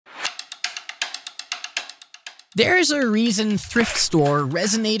There's a reason thrift store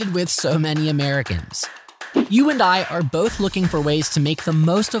resonated with so many Americans. You and I are both looking for ways to make the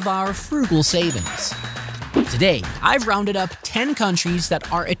most of our frugal savings. Today, I've rounded up 10 countries that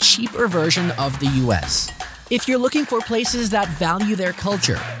are a cheaper version of the US. If you're looking for places that value their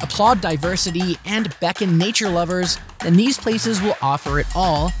culture, applaud diversity, and beckon nature lovers, then these places will offer it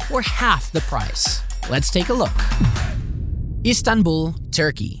all for half the price. Let's take a look. Istanbul,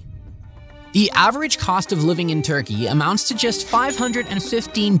 Turkey. The average cost of living in Turkey amounts to just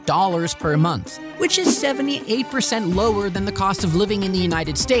 $515 per month, which is 78% lower than the cost of living in the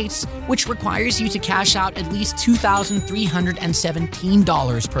United States, which requires you to cash out at least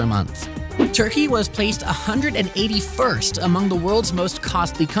 $2,317 per month. Turkey was placed 181st among the world's most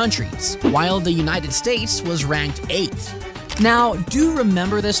costly countries, while the United States was ranked 8th. Now, do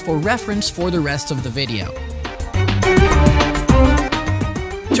remember this for reference for the rest of the video.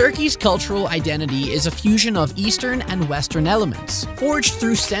 Turkey's cultural identity is a fusion of Eastern and Western elements, forged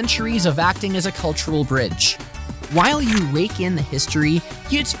through centuries of acting as a cultural bridge. While you rake in the history,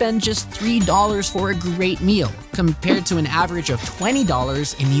 you'd spend just $3 for a great meal, compared to an average of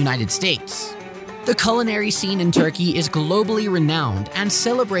 $20 in the United States. The culinary scene in Turkey is globally renowned and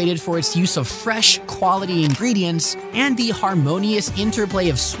celebrated for its use of fresh, quality ingredients and the harmonious interplay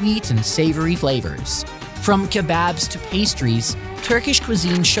of sweet and savory flavors. From kebabs to pastries, Turkish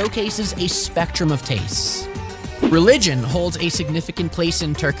cuisine showcases a spectrum of tastes. Religion holds a significant place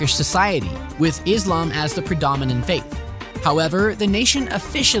in Turkish society, with Islam as the predominant faith. However, the nation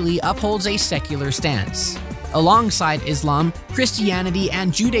officially upholds a secular stance. Alongside Islam, Christianity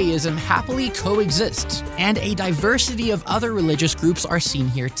and Judaism happily coexist, and a diversity of other religious groups are seen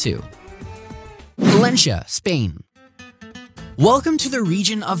here too. Valencia, Spain. Welcome to the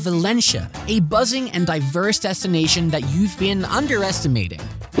region of Valencia, a buzzing and diverse destination that you've been underestimating.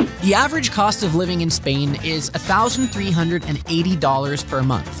 The average cost of living in Spain is $1,380 per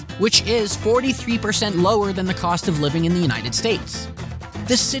month, which is 43% lower than the cost of living in the United States.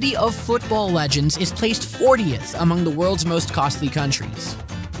 The city of football legends is placed 40th among the world's most costly countries.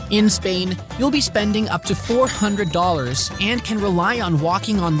 In Spain, you'll be spending up to $400 and can rely on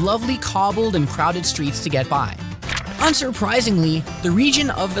walking on lovely cobbled and crowded streets to get by. Unsurprisingly, the region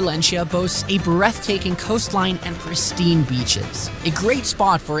of Valencia boasts a breathtaking coastline and pristine beaches, a great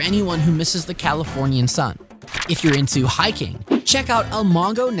spot for anyone who misses the Californian sun. If you're into hiking, check out El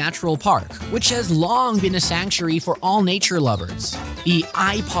Mongo Natural Park, which has long been a sanctuary for all nature lovers. The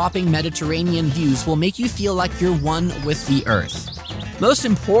eye-popping Mediterranean views will make you feel like you're one with the earth. Most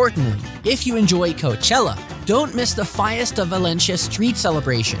importantly, if you enjoy Coachella, don't miss the Fiesta Valencia street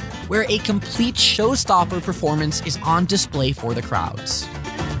celebration, where a complete showstopper performance is on display for the crowds.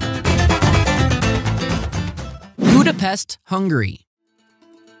 Budapest, Hungary.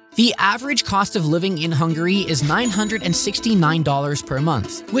 The average cost of living in Hungary is $969 per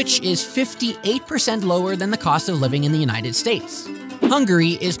month, which is 58% lower than the cost of living in the United States.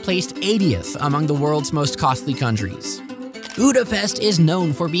 Hungary is placed 80th among the world's most costly countries. Budapest is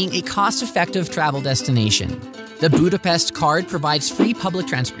known for being a cost-effective travel destination. The Budapest card provides free public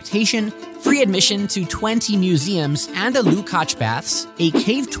transportation, free admission to 20 museums and the Lukács baths, a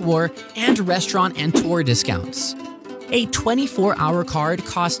cave tour, and restaurant and tour discounts. A 24-hour card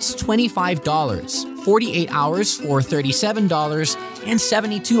costs $25, 48 hours for $37, and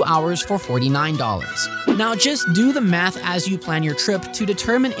 72 hours for $49. Now just do the math as you plan your trip to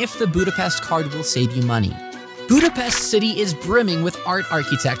determine if the Budapest card will save you money. Budapest City is brimming with art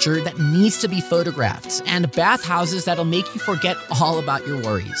architecture that needs to be photographed and bathhouses that'll make you forget all about your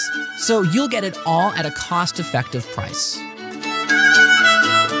worries. So you'll get it all at a cost-effective price.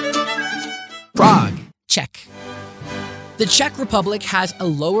 Prague, Czech. The Czech Republic has a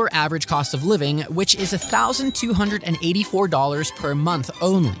lower average cost of living, which is $1,284 per month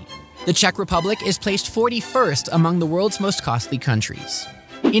only. The Czech Republic is placed 41st among the world's most costly countries.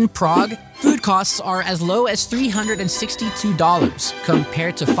 In Prague, food costs are as low as $362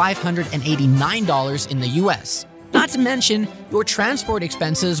 compared to $589 in the US. Not to mention, your transport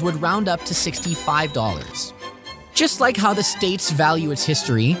expenses would round up to $65. Just like how the states value its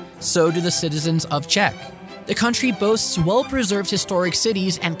history, so do the citizens of Czech. The country boasts well-preserved historic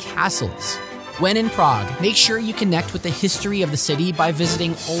cities and castles. When in Prague, make sure you connect with the history of the city by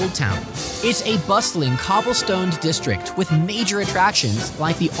visiting Old Town. It's a bustling, cobblestoned district with major attractions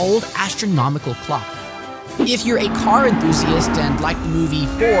like the old astronomical clock. If you're a car enthusiast and like the movie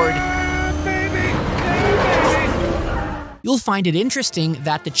Ford, You'll find it interesting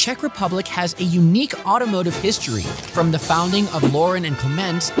that the Czech Republic has a unique automotive history, from the founding of Lauren and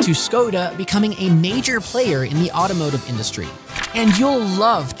Clement to Skoda becoming a major player in the automotive industry. And you'll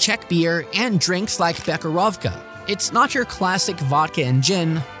love Czech beer and drinks like Bekarovka. It's not your classic vodka and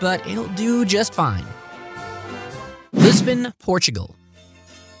gin, but it'll do just fine. Lisbon, Portugal.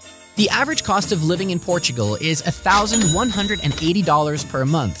 The average cost of living in Portugal is $1,180 per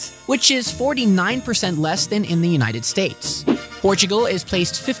month, which is 49% less than in the United States. Portugal is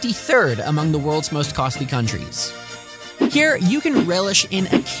placed 53rd among the world's most costly countries. Here, you can relish in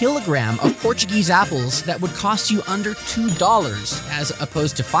a kilogram of Portuguese apples that would cost you under $2 as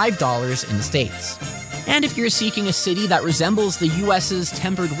opposed to $5 in the States. And if you're seeking a city that resembles the US's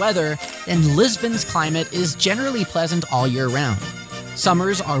tempered weather, then Lisbon's climate is generally pleasant all year round.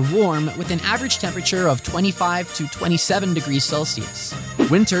 Summers are warm with an average temperature of 25 to 27 degrees Celsius.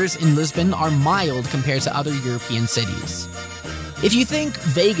 Winters in Lisbon are mild compared to other European cities. If you think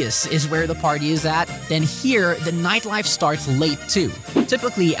Vegas is where the party is at, then here the nightlife starts late too,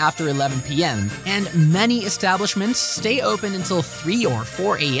 typically after 11 p.m., and many establishments stay open until 3 or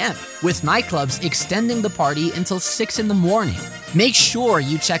 4 a.m., with nightclubs extending the party until 6 in the morning. Make sure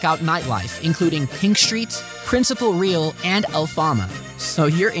you check out nightlife, including Pink Street, Principal Real, and El Fama, so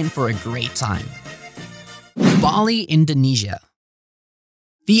you're in for a great time. Bali, Indonesia.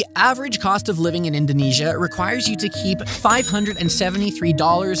 The average cost of living in Indonesia requires you to keep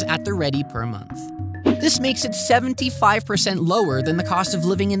 $573 at the ready per month. This makes it 75% lower than the cost of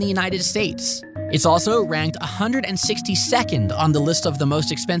living in the United States. It's also ranked 162nd on the list of the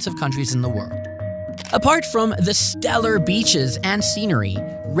most expensive countries in the world. Apart from the stellar beaches and scenery,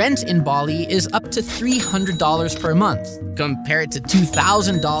 rent in Bali is up to $300 per month, compared to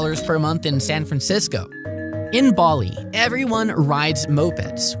 $2,000 per month in San Francisco. In Bali, everyone rides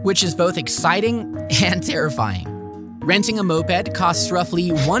mopeds, which is both exciting and terrifying. Renting a moped costs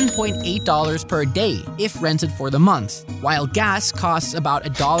roughly $1.8 per day if rented for the month, while gas costs about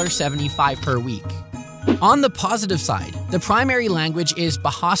 $1.75 per week. On the positive side, the primary language is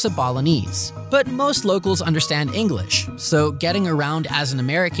Bahasa Balinese, but most locals understand English, so getting around as an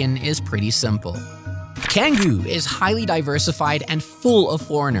American is pretty simple. Canggu is highly diversified and full of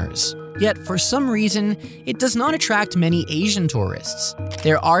foreigners. Yet, for some reason, it does not attract many Asian tourists.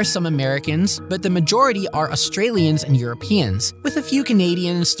 There are some Americans, but the majority are Australians and Europeans, with a few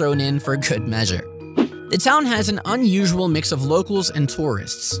Canadians thrown in for good measure. The town has an unusual mix of locals and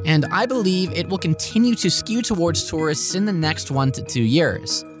tourists, and I believe it will continue to skew towards tourists in the next 1 to 2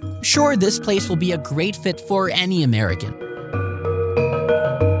 years. I'm sure this place will be a great fit for any American.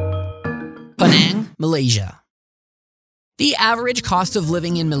 Penang, Malaysia. The average cost of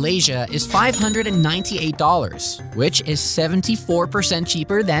living in Malaysia is $598, which is 74%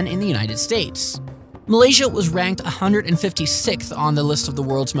 cheaper than in the United States. Malaysia was ranked 156th on the list of the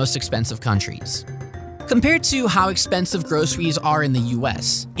world's most expensive countries. Compared to how expensive groceries are in the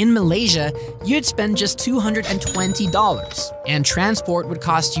US, in Malaysia, you'd spend just $220, and transport would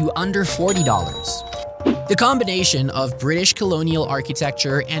cost you under $40. The combination of British colonial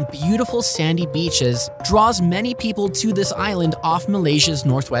architecture and beautiful sandy beaches draws many people to this island off Malaysia's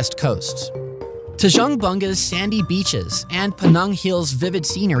northwest coast. Tanjung Bunga's sandy beaches and Penang Hill's vivid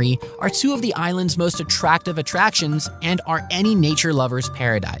scenery are two of the island's most attractive attractions and are any nature lover's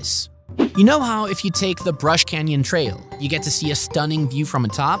paradise. You know how if you take the Brush Canyon Trail, you get to see a stunning view from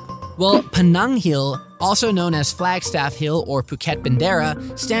atop? Well, Penang Hill, also known as Flagstaff Hill or Phuket Bendera,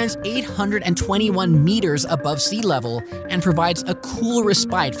 stands 821 meters above sea level and provides a cool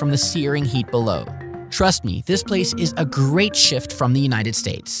respite from the searing heat below. Trust me, this place is a great shift from the United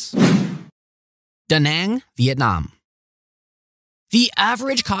States. Da Nang, Vietnam. The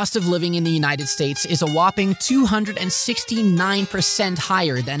average cost of living in the United States is a whopping 269%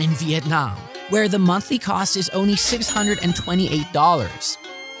 higher than in Vietnam, where the monthly cost is only $628.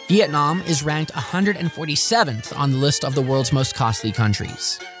 Vietnam is ranked 147th on the list of the world's most costly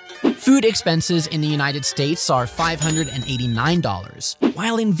countries. Food expenses in the United States are $589,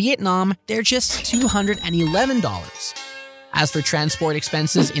 while in Vietnam, they're just $211. As for transport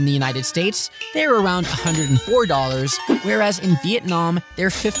expenses in the United States, they're around $104, whereas in Vietnam, they're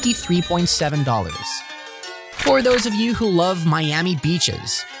 $53.7. For those of you who love Miami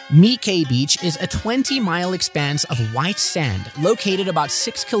beaches, My Cay Beach is a 20-mile expanse of white sand located about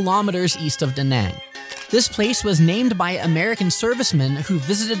 6 kilometers east of Da Nang. This place was named by American servicemen who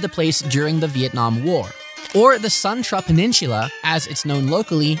visited the place during the Vietnam War. Or the Sun Tra Peninsula, as it's known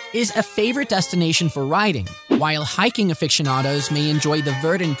locally, is a favorite destination for riding, while hiking aficionados may enjoy the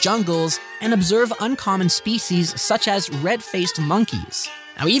verdant jungles and observe uncommon species such as red-faced monkeys.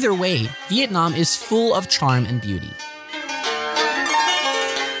 Now either way, Vietnam is full of charm and beauty.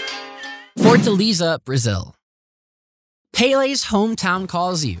 Fortaleza, Brazil. Pele's hometown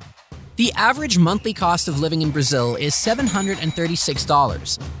calls you. The average monthly cost of living in Brazil is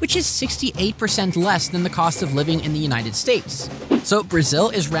 $736, which is 68% less than the cost of living in the United States. So Brazil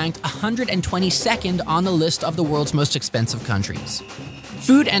is ranked 122nd on the list of the world's most expensive countries.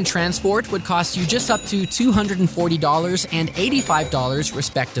 Food and transport would cost you just up to $240 and $85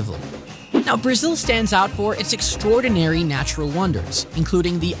 respectively. Now, Brazil stands out for its extraordinary natural wonders,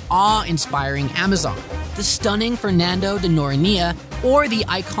 including the awe-inspiring Amazon, the stunning Fernando de Noronha, or the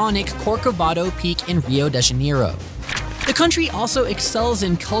iconic Corcovado Peak in Rio de Janeiro. The country also excels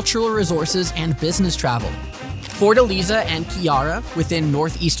in cultural resources and business travel. Fortaleza and Ceará, within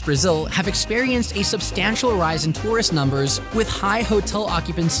northeast Brazil, have experienced a substantial rise in tourist numbers with high hotel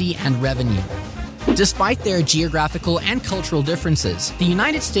occupancy and revenue. Despite their geographical and cultural differences, the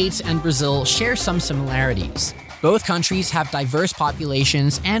United States and Brazil share some similarities. Both countries have diverse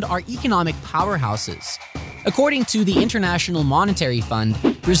populations and are economic powerhouses. According to the International Monetary Fund,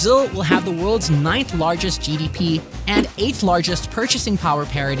 Brazil will have the world's 9th largest GDP and 8th largest purchasing power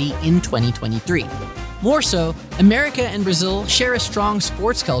parity in 2023. More so, America and Brazil share a strong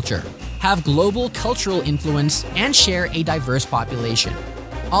sports culture, have global cultural influence, and share a diverse population.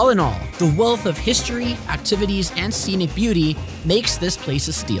 All in all, the wealth of history, activities, and scenic beauty makes this place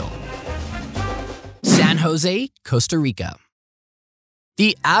a steal. San Jose, Costa Rica.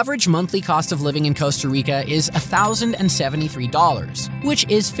 The average monthly cost of living in Costa Rica is $1,073, which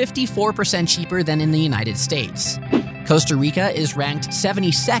is 54% cheaper than in the United States. Costa Rica is ranked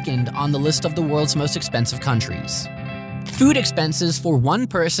 72nd on the list of the world's most expensive countries. Food expenses for one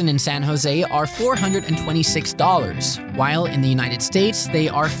person in San Jose are $426, while in the United States they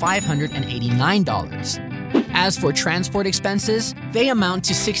are $589. As for transport expenses, they amount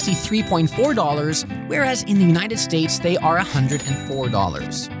to $63.4, whereas in the United States they are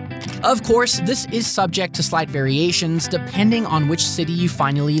 $104. Of course, this is subject to slight variations depending on which city you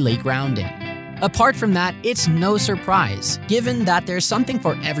finally lay ground in. Apart from that, it's no surprise, given that there's something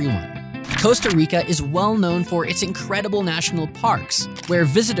for everyone. Costa Rica is well known for its incredible national parks, where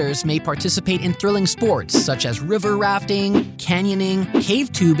visitors may participate in thrilling sports such as river rafting, canyoning,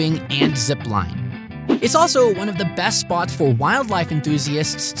 cave tubing, and zipline. It's also one of the best spots for wildlife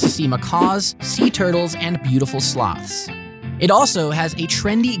enthusiasts to see macaws, sea turtles, and beautiful sloths. It also has a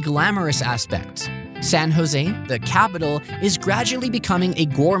trendy, glamorous aspect. San Jose, the capital, is gradually becoming a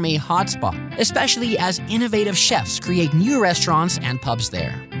gourmet hotspot, especially as innovative chefs create new restaurants and pubs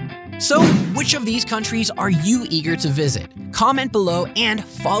there. So, which of these countries are you eager to visit? Comment below and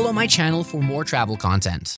follow my channel for more travel content.